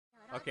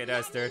Okay,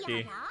 that's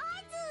dirty.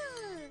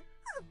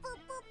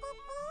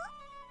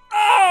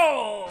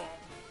 Oh!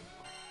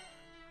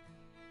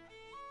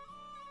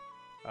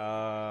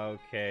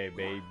 Okay,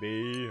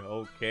 baby.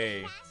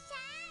 Okay.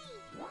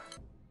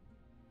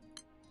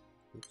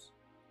 Oops.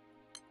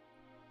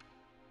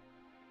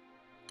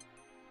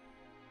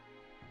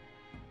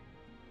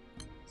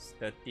 It's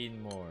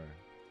 13 more.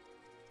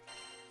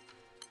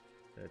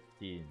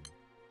 13.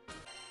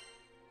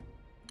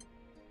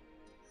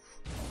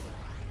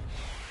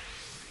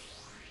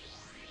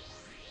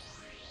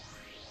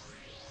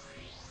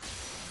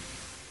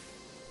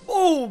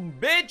 Boom,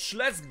 bitch!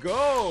 Let's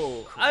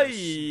go! Ay,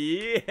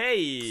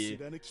 hey!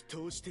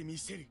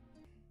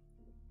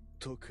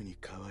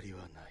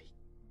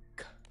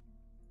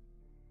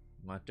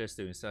 Master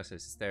still insists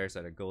as he stares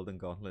at a golden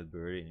gauntlet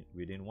buried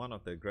within one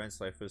of the Grand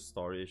Cipher's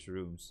storage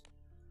rooms.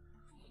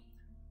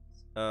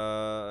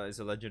 It's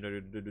a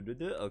legendary.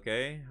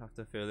 Okay.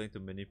 After failing to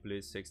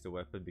manipulate 6, the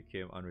weapon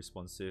became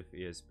unresponsive.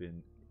 It has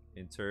been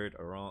interred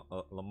around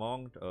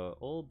among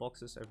old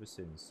boxes ever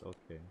since.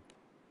 Okay.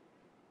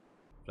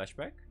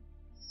 Flashback?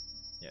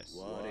 Yes.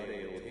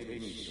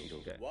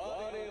 Okay.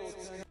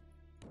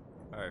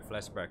 Alright,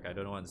 flashback. I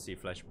don't want to see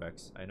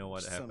flashbacks. I know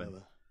what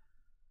happened.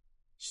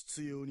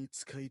 必要に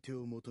使い手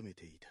を求め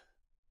ていた。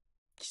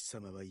貴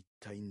様は一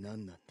体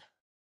何なんだ。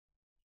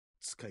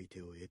使い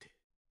手を得て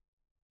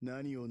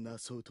何をな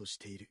そうとし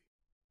ている。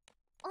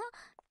あ、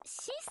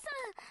シンさ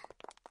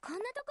ん、こ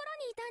んなところ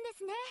にいたんで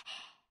すね。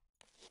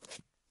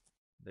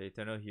The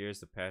Eternal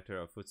hears the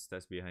patter of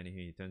footsteps behind him.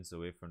 He turns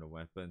away from the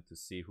weapon to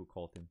see who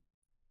called him.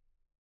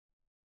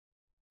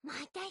 ま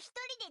た一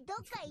人でどっ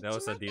か行っち That ま was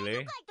った a の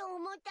delay? かと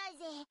思った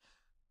ぜ。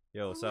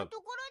 Yo, こ what's んな up?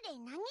 ところで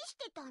何し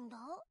てたんだ？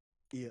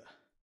いや、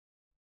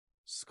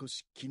少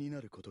し気に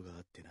なることがあ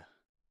ってな。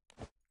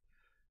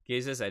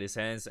Gazes at his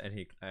hands and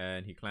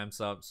he clamps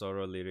up.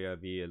 Zoro, Lyria,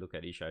 V look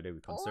at each other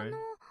with concern.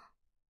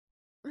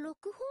 六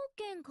宝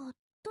剣が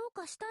どう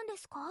かしたんで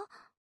すか？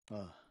あ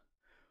あ。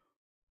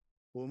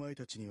お前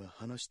たちには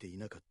話してい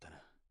なかった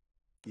な。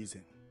以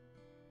前、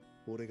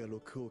俺が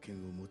六宝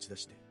剣を持ち出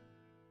して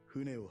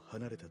船を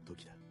離れた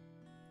時だ。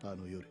あ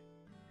の夜、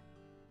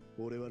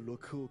俺は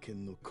六宝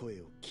剣の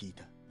声を聞い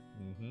た。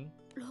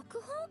六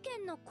宝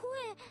剣の声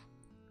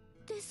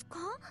ですか？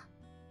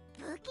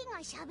武器が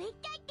喋っ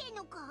たって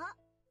のか？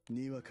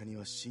にわかに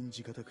は信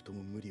じがたくと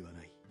も無理は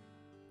ない。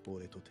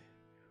俺とて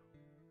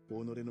己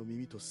の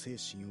耳と精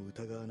神を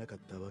疑わなかっ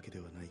たわけで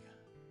はないが、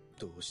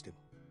どうしても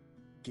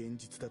現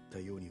実だった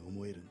ように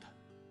思えるんだ。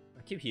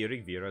I keep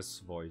hearing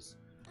Vera's voice.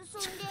 そ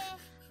んで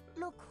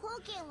六宝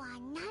剣は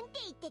何て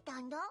言ってた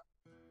んだ？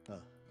ああ、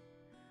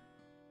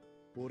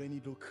俺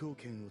に六宝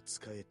剣を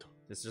使えと。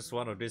 It's just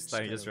one of this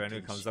time he just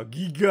randomly comes out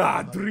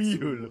Giga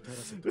Drill.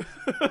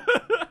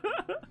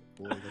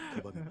 俺が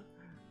拒めば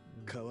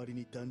代わり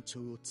に団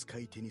長を使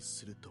い手に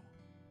するとも。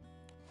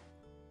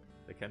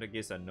 The candle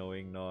gives a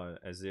knowing nod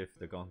as if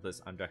the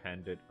gauntlet's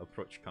underhanded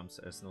approach comes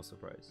as no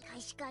surprise.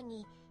 確か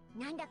に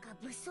なんだか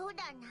物騒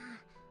だな。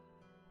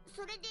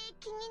それで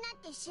気にな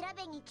って調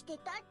べに来て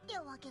たって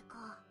わけ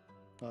か。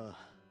あ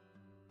あ、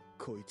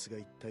こいつが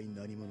一体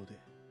何者で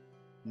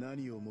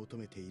何を求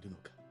めているの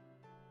か、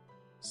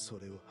そ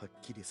れをはっ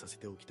きりさせ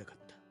ておきたかっ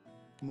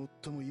た。もっ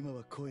とも今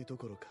は声ど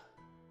ころか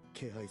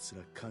気配す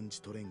ら感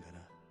じ取れんが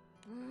な。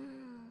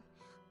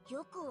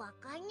よくわ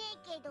かんね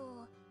えけ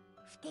ど、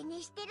ふて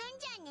寝してるん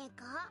じゃねえ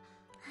か？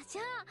じ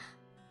ゃ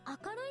あ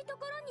明るいと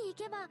ころに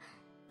行けば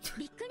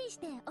びっくりし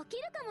て起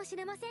きるかもし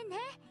れませんね。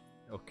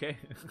Okay.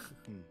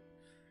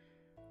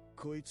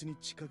 こいつに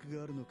知覚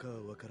があるのか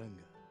はわからん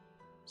が、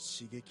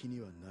刺激に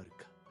はなる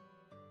か。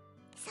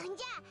そん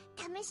じゃ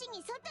試し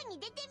に外に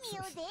出てみ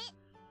ようぜ。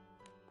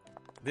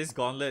This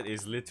gauntlet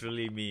is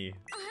literally me.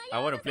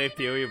 I want to play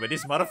PoE, but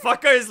this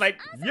motherfucker is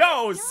like,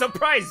 yo,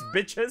 surprise,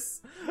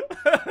 bitches!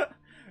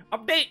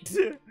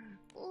 Update!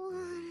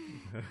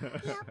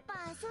 やっ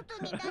ぱ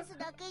外に出す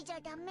だけじ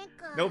ゃダメ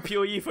か。No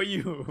PoE for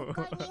you!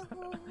 他に方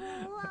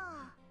法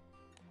は。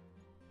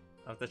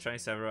 After trying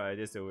several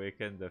ideas to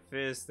awaken the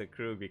fist, the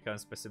crew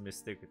becomes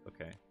pessimistic.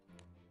 Okay.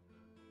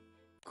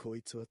 こ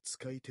いつは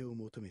使い手を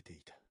求めて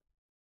いた。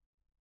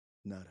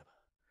ならば、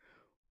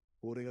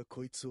俺が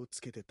こいつを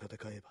つけて戦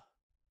え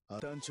ば、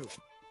団長、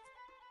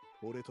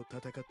俺と戦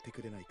って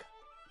くれないか。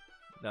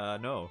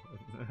No.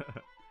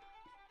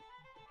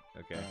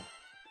 Okay.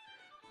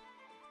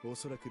 お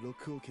そらく六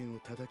宝剣を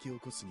叩き起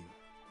こすには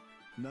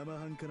生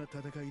半可な戦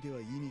いでは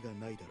意味が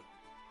ないだろ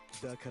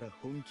う。だから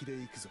本気で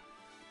行くぞ。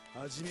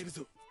始める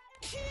ぞ。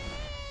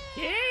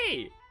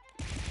Yay!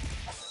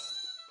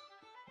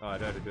 Oh, I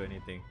don't have to do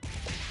anything.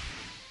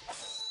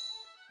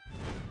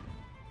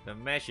 The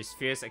match is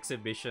fierce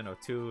exhibition of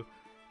two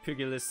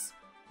pugilists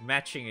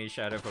matching each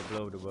other for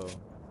blow to blow.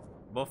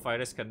 Both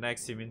fighters connect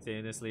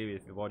simultaneously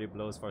with body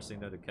blows, forcing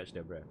them to catch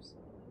their breaths.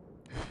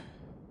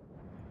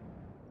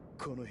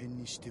 この辺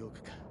にしてお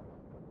くか。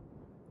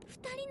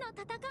二人の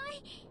戦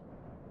い、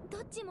ど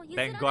っちも譲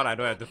らない。 Thank God I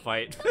don't have to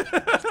fight.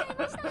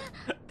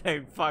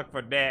 Thank fuck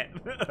for that.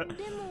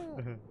 でも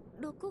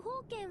六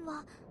宝剣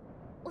は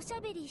おしゃ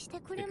べりして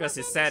くれま Because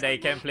せん he's でした sad that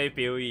he ね can't play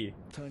PoE.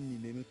 単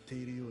に眠って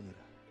いるような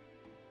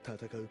ら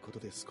戦うこと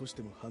で少し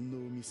でも反応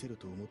を見せる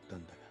と思った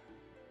んだが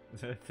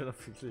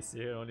Philophicus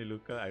here, only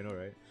Luca, I know,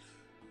 right?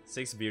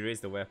 6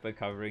 berates the weapon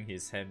covering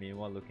his hand,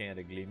 meanwhile looking at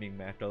the gleaming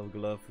metal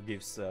glove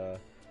gives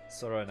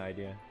Sora an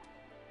idea.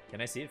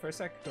 Can I see it for a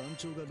sec? 団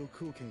長が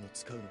6億円を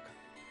使うのか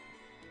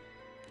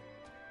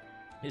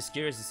He's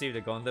curious to see if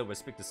the gauntlet will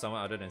speak to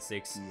someone other than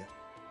 6. いや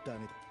ダメ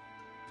だ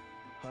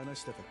話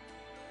したから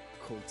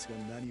こいつが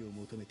何を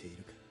求めてい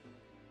るか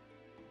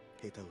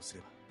下手をす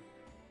れば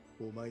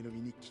お前の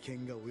身に危険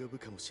が及ぶ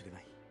かもしれな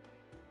い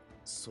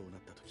そうな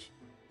った時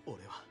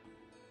俺は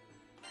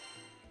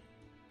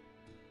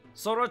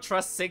Sora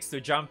trusts 6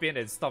 to jump in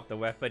and stop the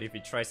weapon if he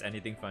tries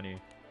anything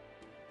funny.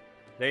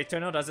 The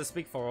Eternal doesn't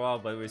speak for a while,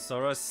 but with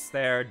Sora's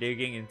stare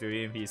digging into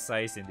him, he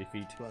sighs in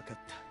defeat. 分かっ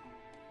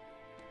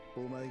た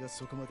お前が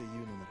そこまで言う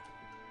のなら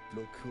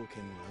6億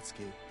円を預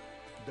けよ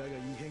うだが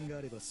異変が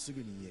あればすぐ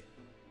に言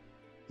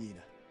えいい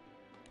な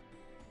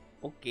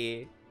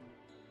Okay.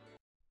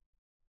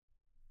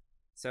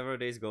 Several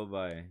days go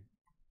by.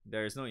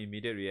 There is no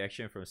immediate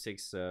reaction from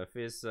 6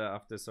 Fizz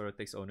after Sora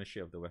takes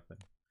ownership of the weapon.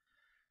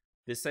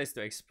 Decides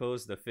to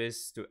expose the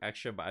Fizz to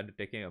action by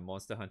undertaking a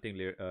monster hunting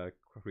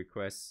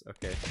request.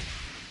 Okay.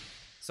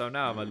 So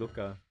now I'm a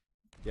Luca.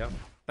 Yep.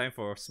 Time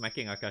for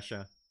smacking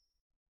Akasha.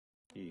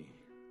 いい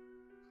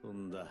そ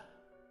んだ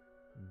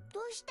ど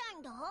うした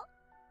んだ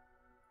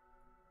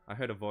I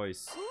heard a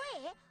voice. 声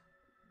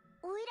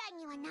おいら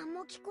には何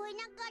も聞こえな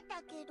かっ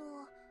たけど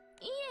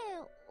い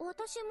え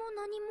私も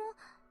何も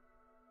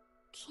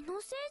気の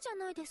せいじゃ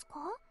ないですか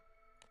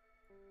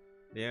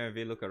The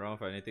MV look around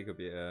for anything could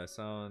be a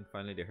sound.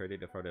 Finally they heard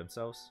it for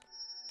themselves.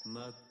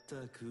 まった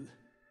く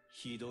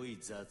ひどい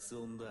雑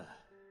音だ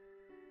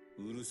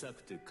うるさ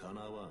くてか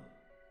なわんうわ誰だ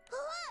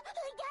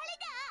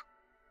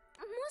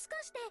もし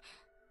かして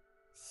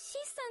シ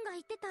スさんが言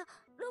ってた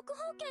六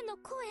方拳の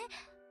声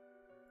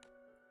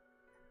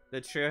The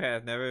trio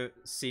have never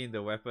seen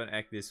the weapon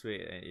act this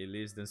way and it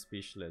leaves them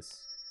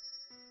speechless.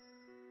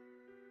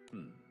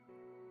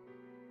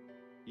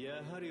 や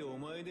はりお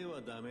前で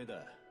はダメ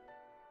だ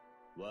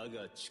我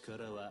が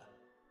力は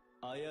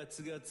あや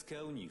つが使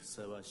うにふ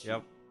さわしい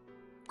Yep.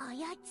 あ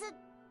やつっ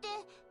て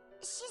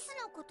シス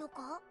のこと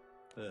か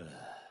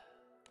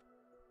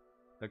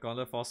The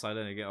gauntlet falls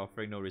silent again,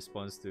 offering no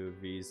response to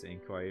V's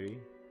inquiry.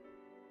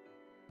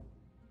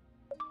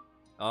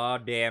 Oh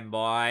damn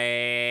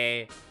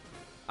boy!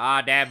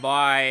 Ah damn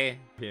boy!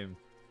 Him.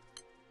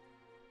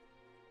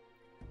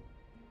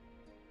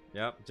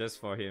 Yep,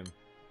 just for him.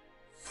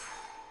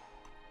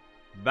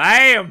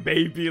 Bam,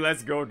 baby!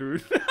 Let's go,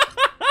 dude.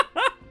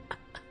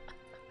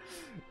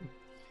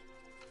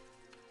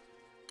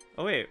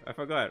 Oh wait, I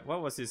forgot.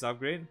 What was his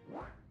upgrade?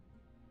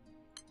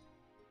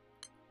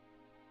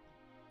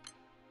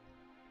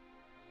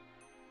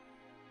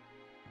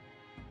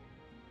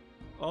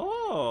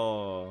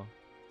 Oh!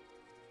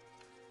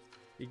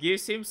 It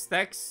gives him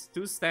stacks,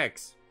 2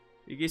 stacks.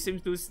 It gives him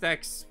 2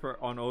 stacks per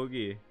on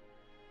Ogi.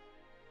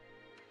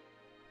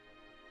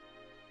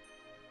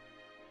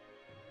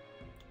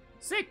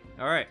 Sick!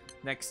 Alright,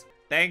 next.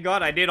 Thank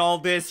God I did all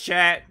this,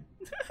 chat.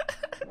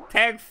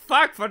 Thank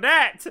fuck for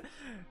that!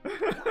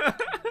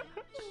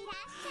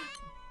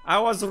 I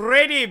was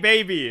ready,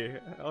 baby!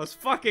 I was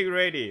fucking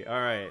ready.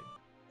 Alright.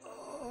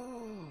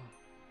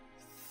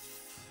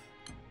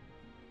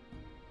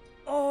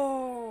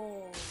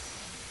 Oh!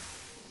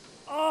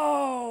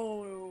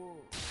 Oh!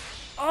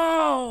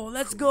 Oh!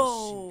 Let's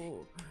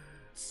go!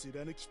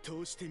 貫き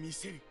通してみ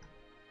せる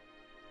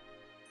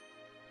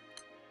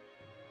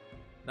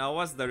Now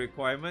what's the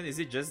requirement? Is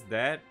it just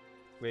that?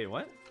 Wait,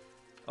 what?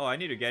 Oh, I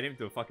need to get him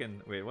to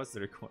fucking... Wait, what's the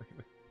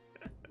requirement?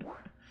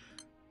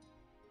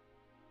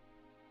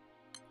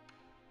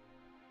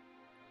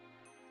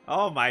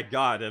 Oh my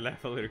god, the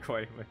level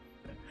requirement.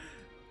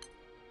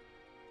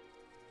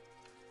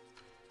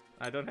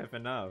 I don't have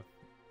enough.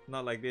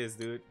 Not like this,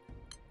 dude.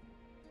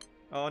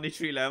 Oh, only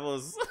 3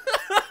 levels.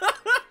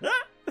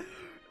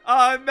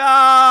 Oh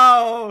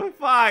no!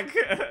 Fuck!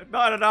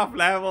 Not enough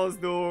levels,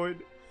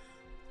 dude.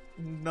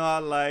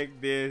 Not like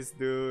this,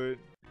 dude.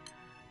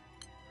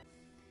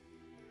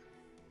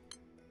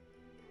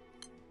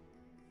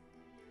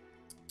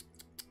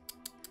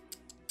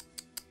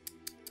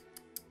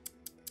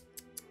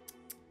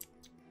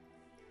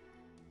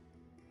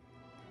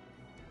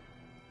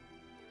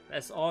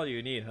 That's all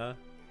you need, huh?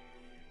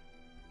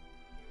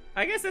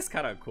 I guess that's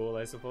kind of cool,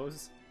 I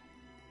suppose.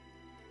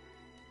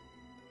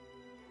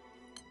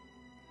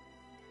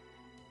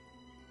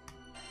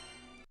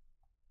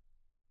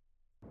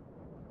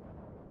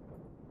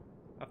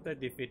 After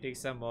defeating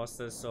some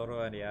monsters,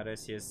 Zoro and the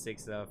others hear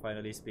 6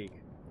 finally speak.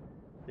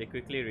 They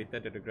quickly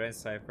return to the Grand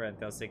Cipher and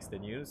tell 6 the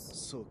news.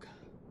 そうか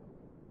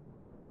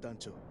団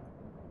長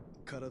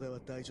体は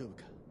大丈夫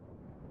か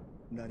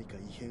何か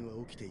異変は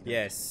起きていない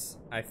Yes,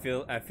 I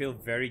feel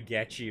very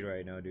gatchy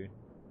right now, dude.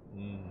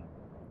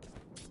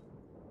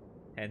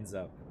 Hands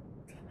up.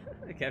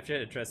 Capture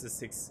and addresses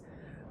 6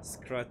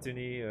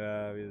 scrutiny.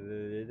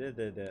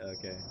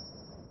 Okay.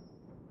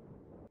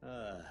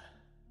 ああ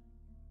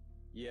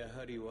や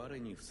はり我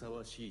にふさ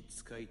わしい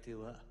使い手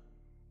は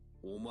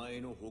お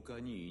前の他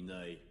にい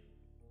ない。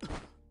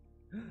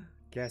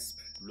Gasp.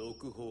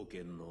 六宝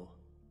剣の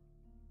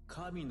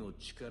神の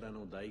力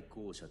の代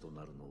行者と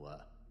なるの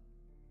は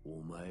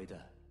お前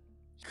だ。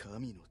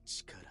神の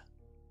力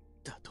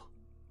だと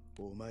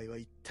お前は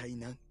一体い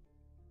や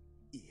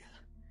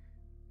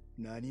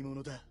何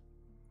者だ。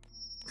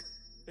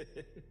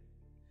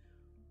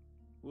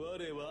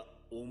我は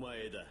お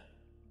前だ。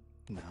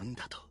なん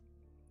だと。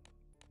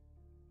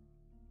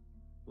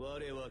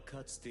我は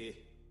かつ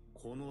て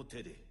この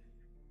手で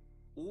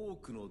多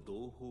くの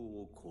同胞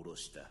を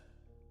殺した。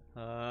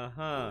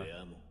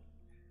親も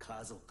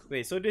家族も。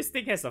 Wait, so this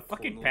thing has a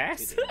fucking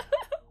past?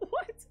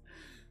 What?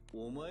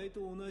 お前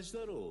と同じ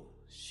だろ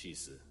う、シ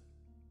ス。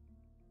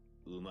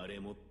生まれ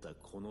持った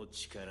この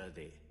力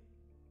で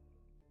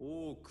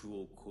多く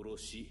を殺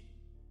し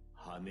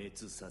破滅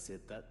させ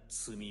た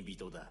罪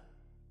人だ。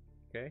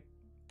Okay.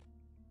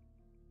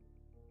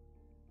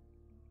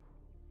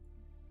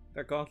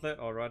 The gauntlet,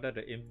 or rather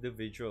the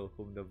individual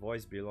whom the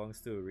voice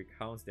belongs to,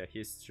 recounts their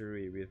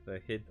history with a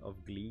hint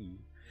of glee.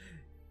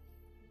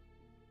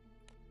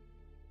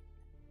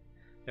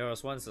 There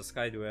was once a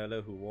sky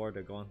dweller who wore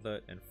the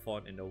gauntlet and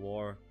fought in the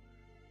war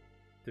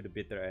to the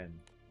bitter end.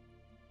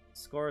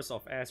 Scores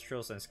of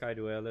astrals and sky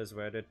dwellers,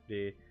 whether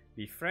they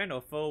be friend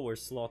or foe, were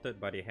slaughtered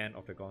by the hand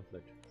of the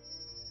gauntlet.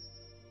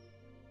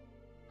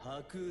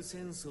 白空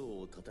戦争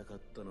を戦っ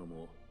たの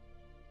も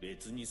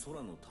別に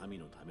空の民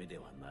のためで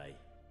はない。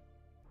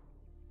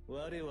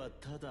我は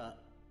ただ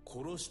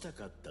殺した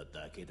かった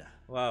だけだ。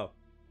Wow,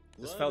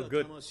 this 我 felt が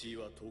good. 魂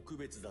は特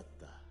別だっ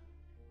た。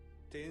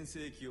天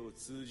聖記を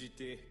通じ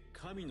て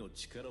神の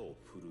力を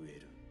震え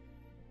る。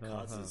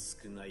数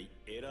少ない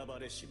選ば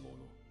れし者。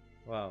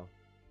Wow.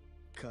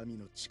 神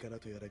の力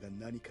とやらが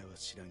何かは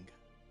知らんが、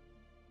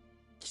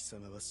貴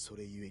様はそ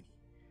れゆえに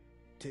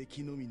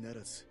敵のみな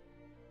らず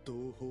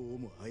同胞を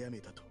も殺め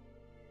たと。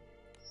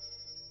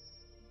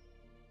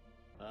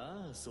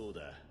ああ、そう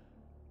だ。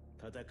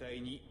戦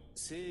いに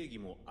正義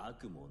も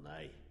悪も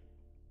ない。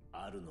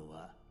あるの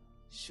は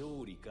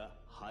勝利か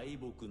敗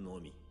北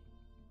のみ。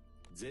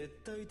絶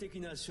対的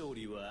な勝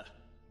利は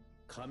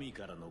神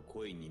からの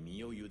声に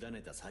身を委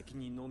ねた先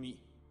にのみ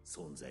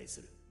存在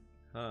する。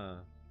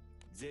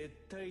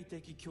絶対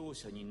的強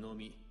者にの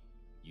み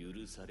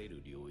許され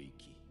る領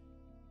域。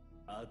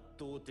圧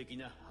倒的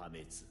な破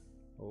滅。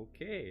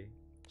Okay.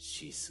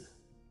 シス、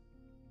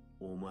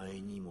お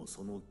前にも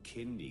その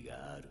権利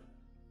がある。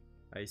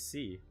I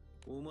see.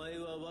 お前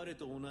は我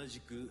と同じ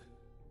く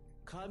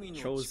神の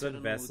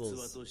Chosen 力の器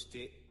vessels. とし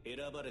て選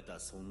ばれた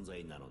存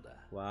在なのだ。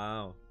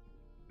 Wow.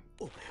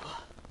 俺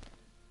は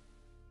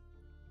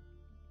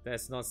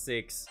That's not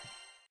six.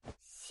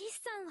 シ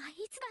スさんはい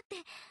つだって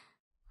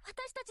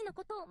私たちの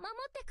ことを守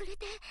ってくれ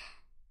て。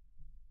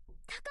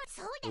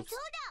そうだそう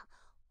だ。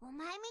お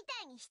前み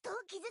たいに人を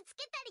傷つ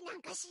けたりな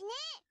んかしね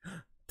え。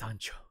団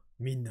長、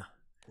みんな。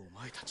お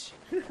前たち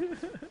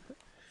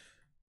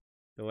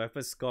The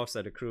weapon scoffs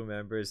at the crew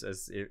members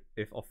as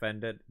if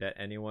offended that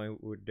anyone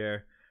would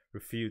dare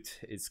refute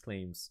its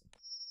claims.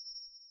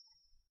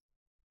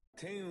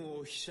 天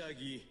をひしゃ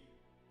ぎ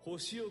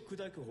星を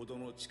砕くほど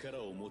の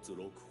力を持つ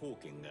六宝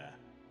剣が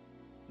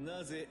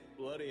なぜ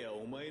我や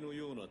お前の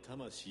ような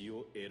魂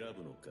を選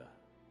ぶのか。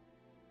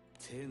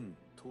天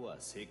とは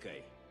世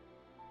界、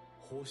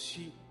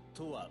星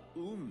とは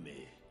運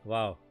命。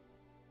 Wow.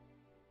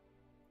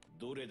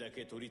 どれだ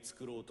け取り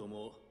繕ろうと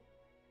も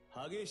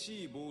激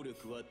しい暴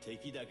力は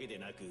敵だけで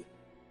なく己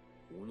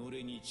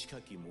に近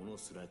き者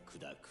すら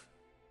砕く。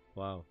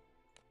 Wow.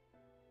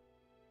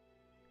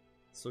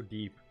 So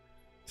deep.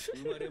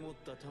 生まれ持っ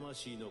た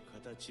魂の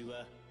形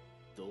は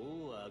ど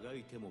うあが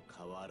いても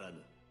変わら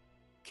ぬ。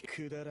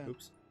くだらん。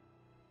 Oops.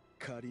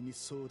 仮に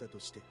そうだと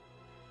して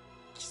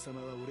貴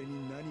様は俺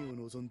に何を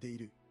望んでい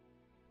る。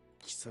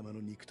貴様の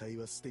肉体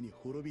はすでに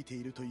滅びて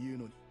いるという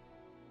のに。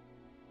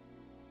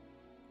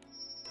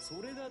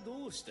それが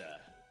どうした。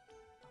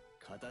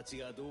形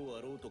がどう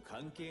あろうと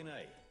関係な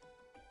い。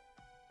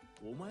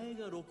お前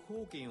が六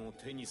宝剣を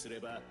手にすれ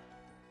ば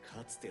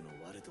かつての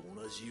我と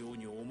同じよう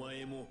にお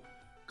前も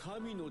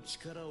神の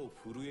力を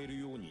震える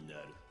ようにな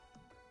る。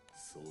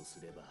そうす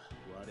れば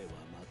我は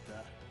ま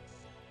た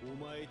お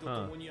前と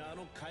共にあ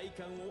の快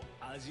感を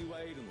味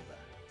わえるのだ。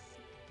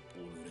己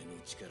の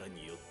力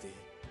によって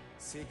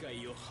世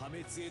界を破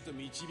滅へと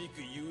導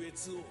く優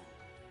越を。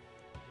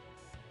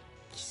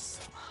貴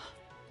様。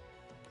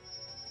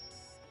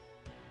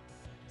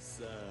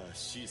さあ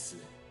シス、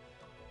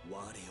我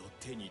を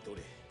手に取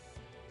れ。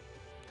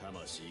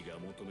魂が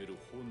求める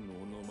本能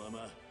のま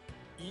ま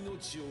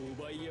命を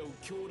奪い合う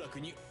凶楽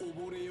に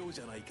溺れよう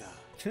じゃないか。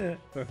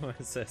Everyone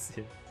says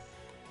it.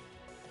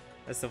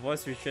 As the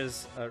voice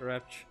reaches a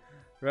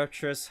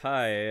rapturous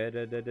high.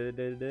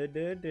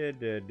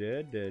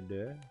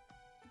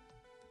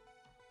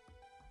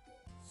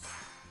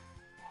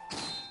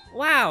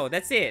 Wow,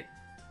 that's it.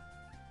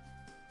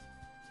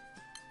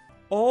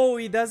 Oh,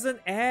 it doesn't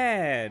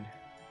add.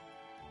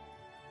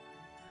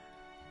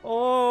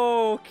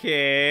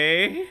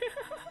 Okay.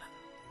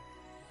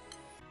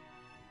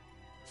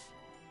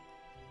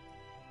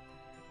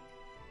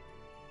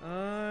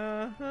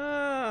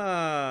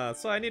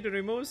 So I need to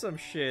remove some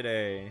shit,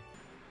 eh?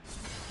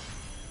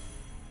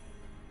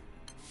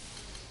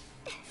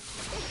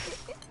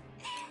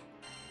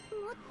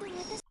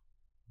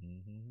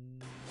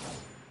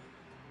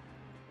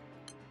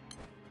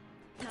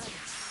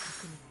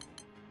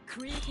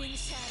 Creeping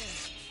shadow.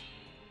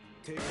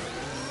 手が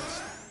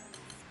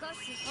少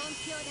し本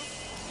気を出す。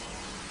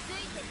つ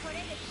いてこれ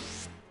る。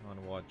 On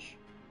watch.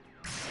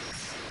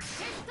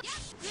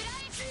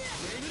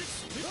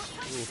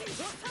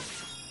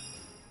 Oof.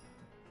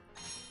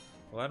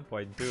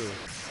 1.2.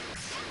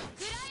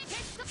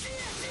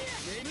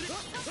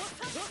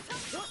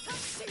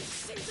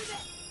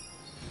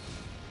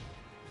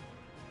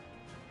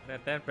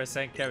 That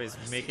 10% cap is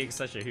making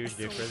such a huge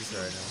difference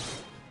right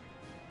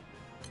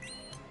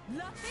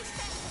now.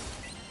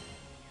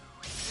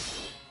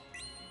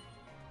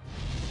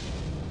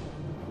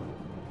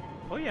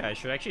 Oh yeah, I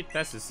should actually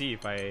test to see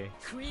if I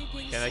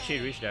can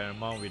actually reach that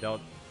amount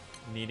without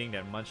needing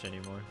that much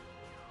anymore.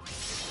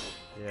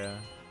 Yeah.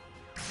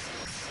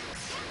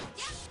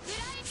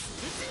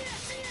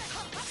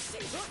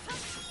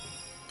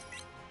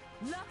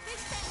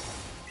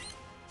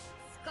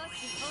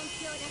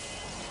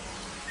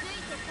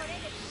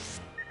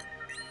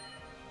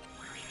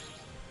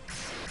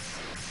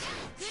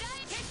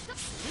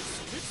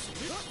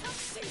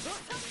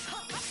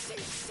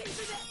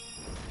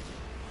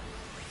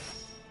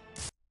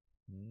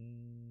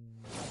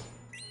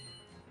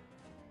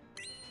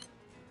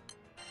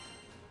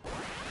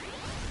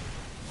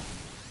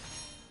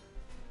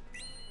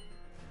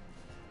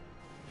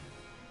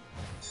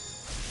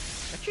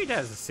 Actually, that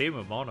has the same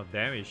amount of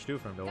damage too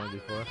from the one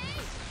before.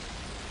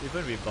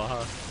 Even with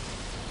Baha.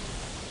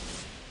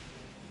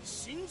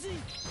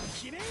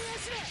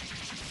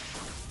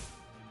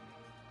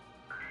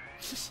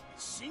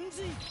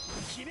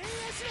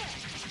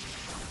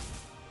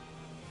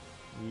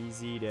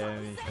 Easy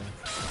damage.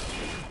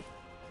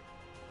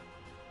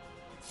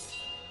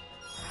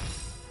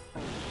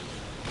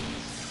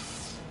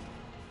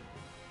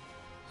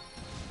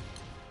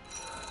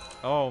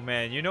 Oh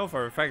man, you know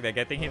for a fact that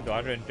getting him to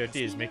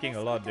 130 is making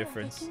a lot of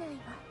difference.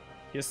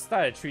 He'll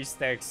start at 3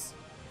 stacks.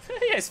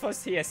 He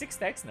has 6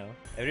 stacks now.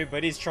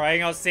 Everybody's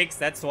trying out 6,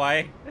 that's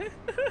why.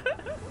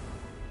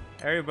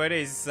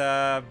 Everybody's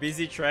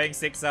busy trying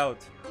 6 out.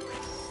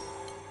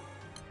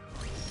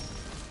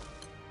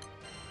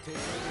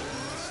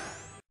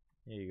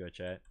 Here you go,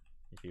 chat,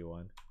 if you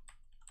want.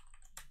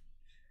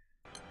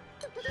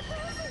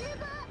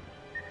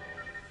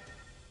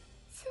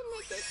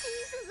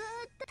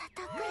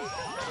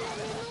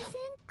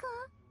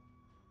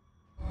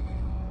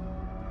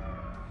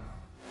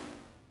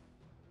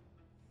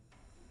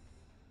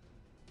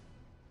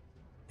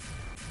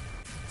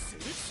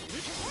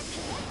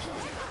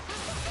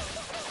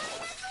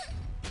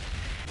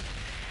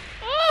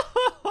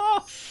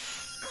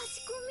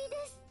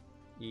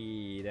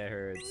 Eee, that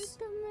hurts.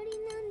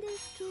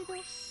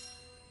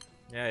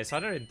 Yeah, his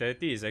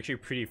 130 is actually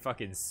pretty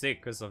fucking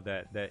sick because of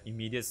that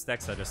immediate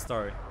stacks at the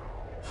start.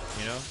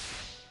 You know?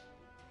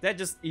 That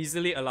just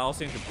easily allows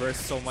him to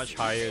burst so much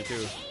higher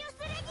too.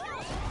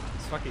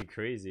 It's fucking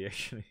crazy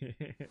actually.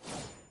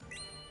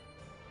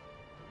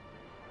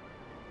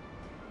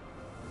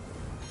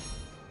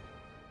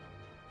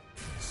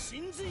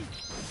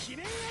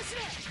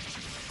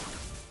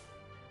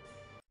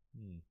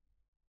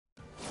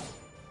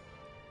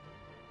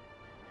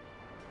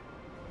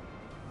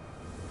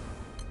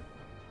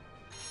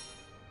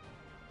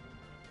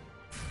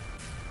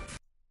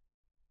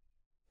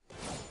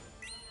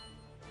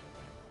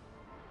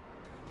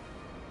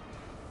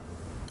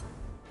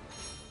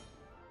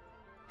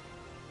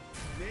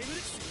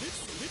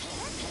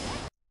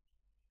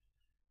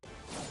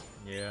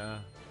 Yeah,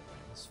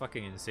 it's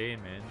fucking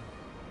insane, man.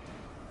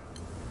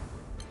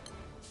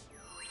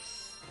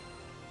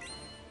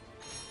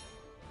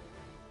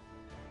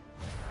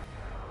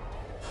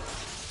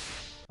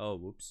 Oh,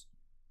 whoops.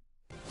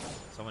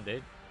 Someone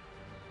dead?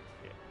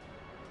 Yeah.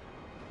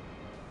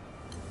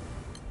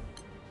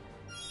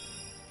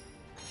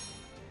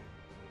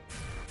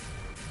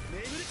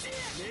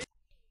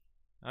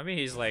 I mean,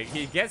 he's like,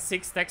 he gets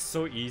 6 stacks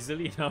so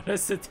easily now,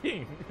 that's the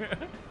thing.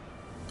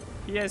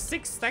 He has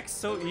 6 stacks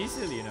so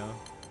easily, you know.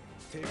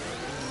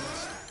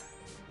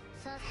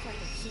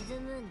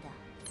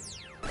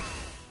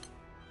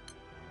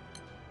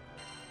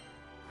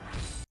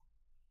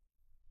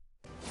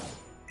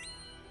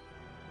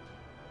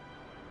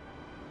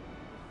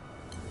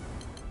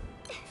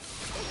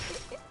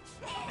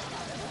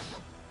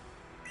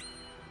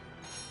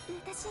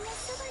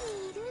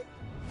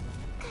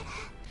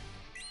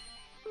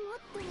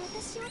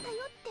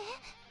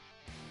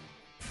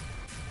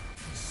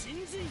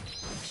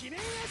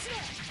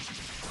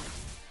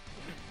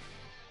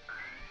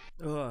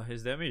 Ugh,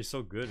 his damage is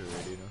so good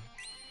already, you know.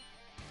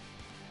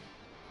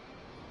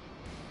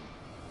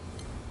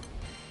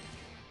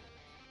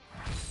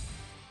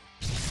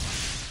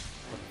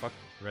 What the fuck?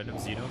 Random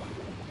Xeno?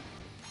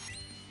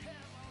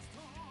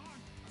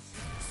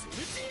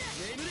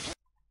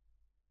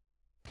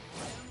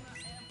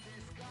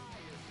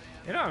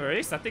 You know, I'm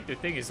really starting to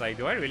think, is like,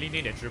 do I really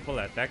need a triple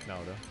attack now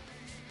though?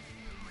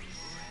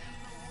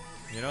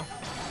 You know?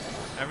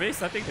 I'm really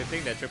starting to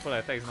think that triple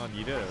attack is not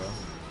needed at all.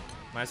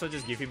 Might as well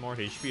just give him more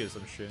HP or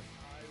some shit.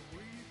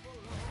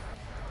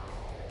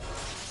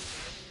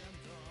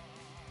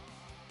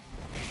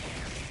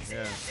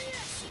 Yeah.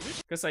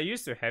 Because I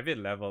used to have it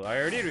level. I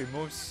already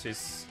removed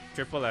his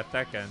triple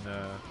attack and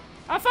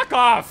ah, fuck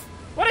off!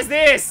 What is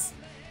this?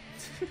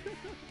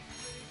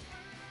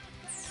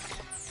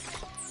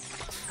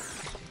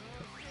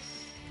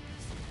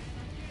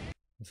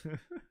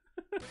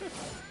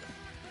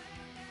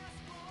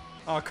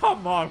 Oh,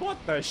 come on, what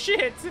the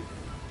shit?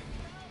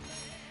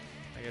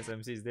 I guess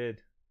MC's dead.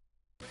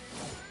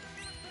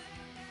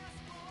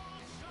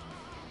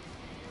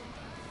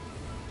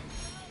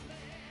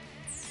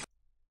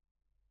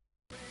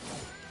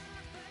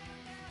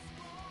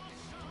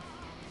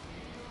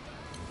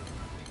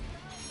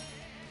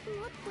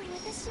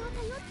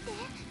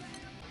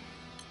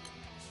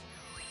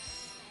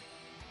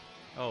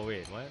 Oh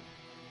wait, what?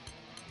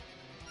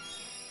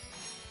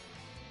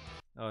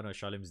 Oh no,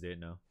 Shalim's dead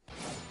now.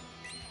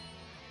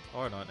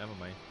 Or not, never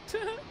mind.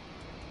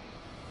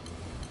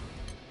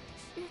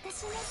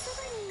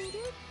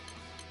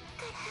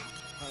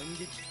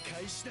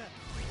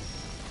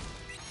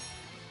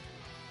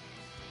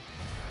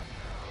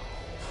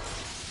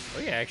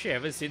 Oh yeah, actually I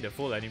haven't seen the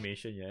full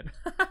animation yet.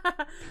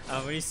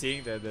 I'm only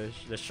seeing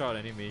the short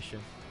animation.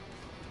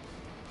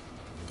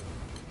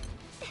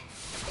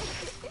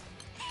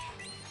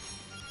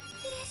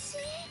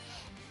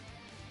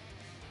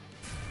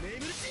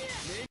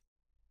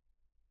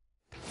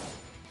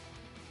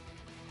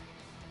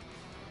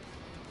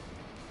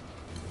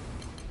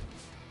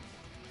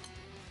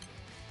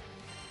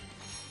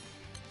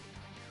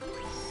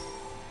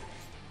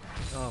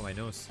 Oh, my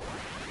nose.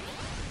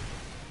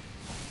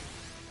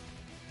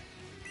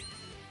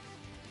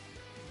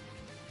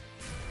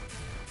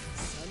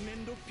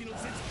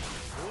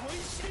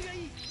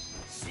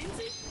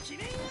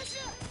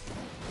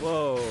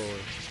 Whoa.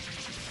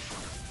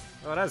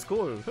 Oh, that's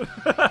cool.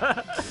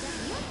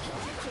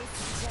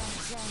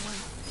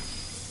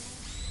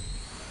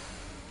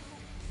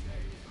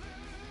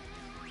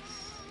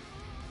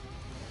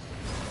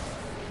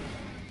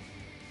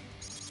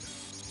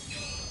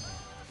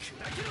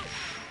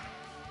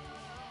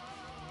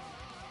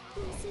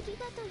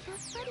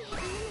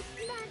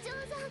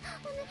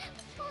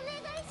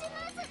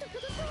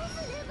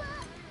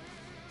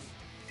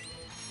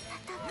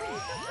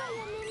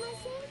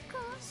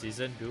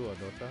 Season 2 of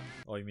Dota?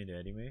 Oh, you mean the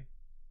anime?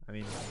 I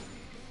mean,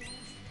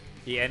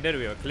 he ended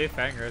with a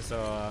cliffhanger, so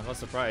I'm not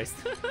surprised.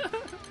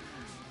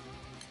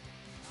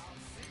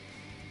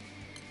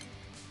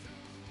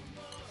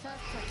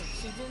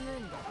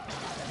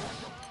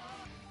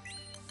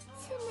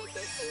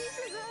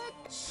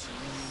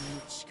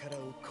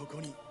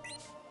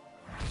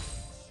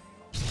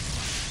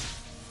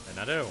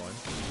 Another one.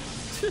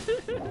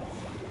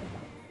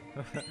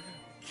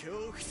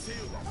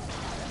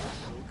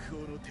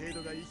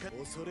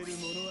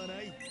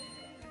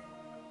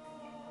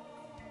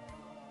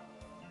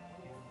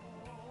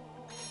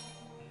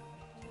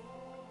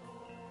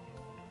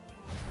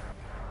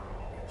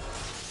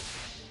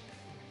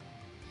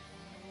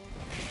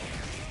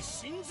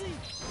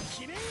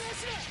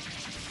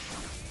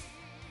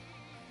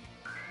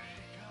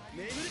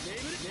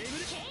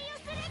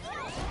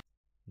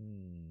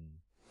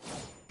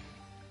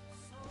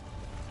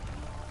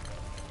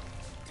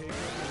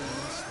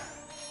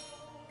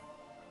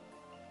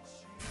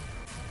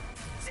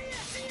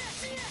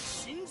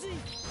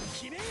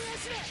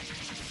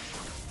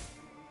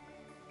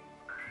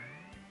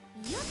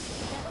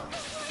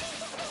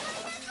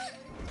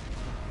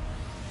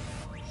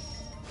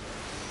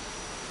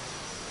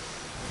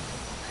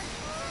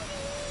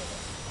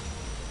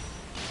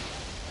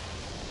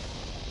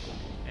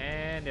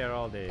 And they're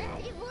all dead.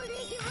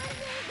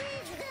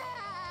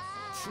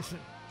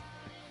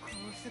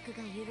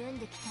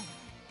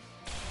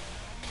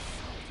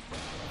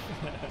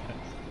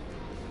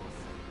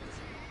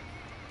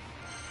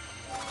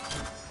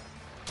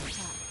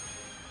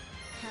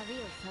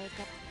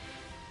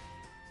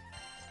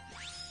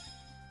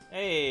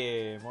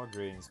 Hey, more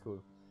grains,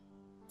 cool.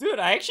 Dude,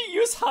 I actually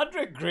use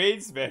 100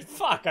 grains, man.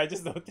 Fuck, I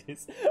just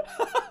noticed.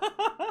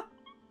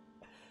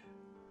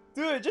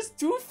 Dude, just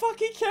 2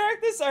 fucking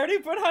characters already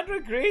put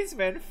 100 grains,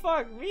 man.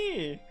 Fuck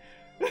me.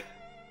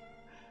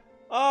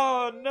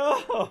 Oh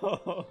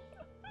no.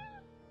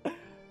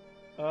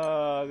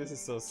 Oh, this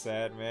is so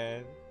sad,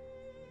 man.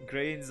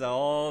 Grains are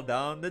all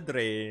down the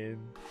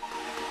drain.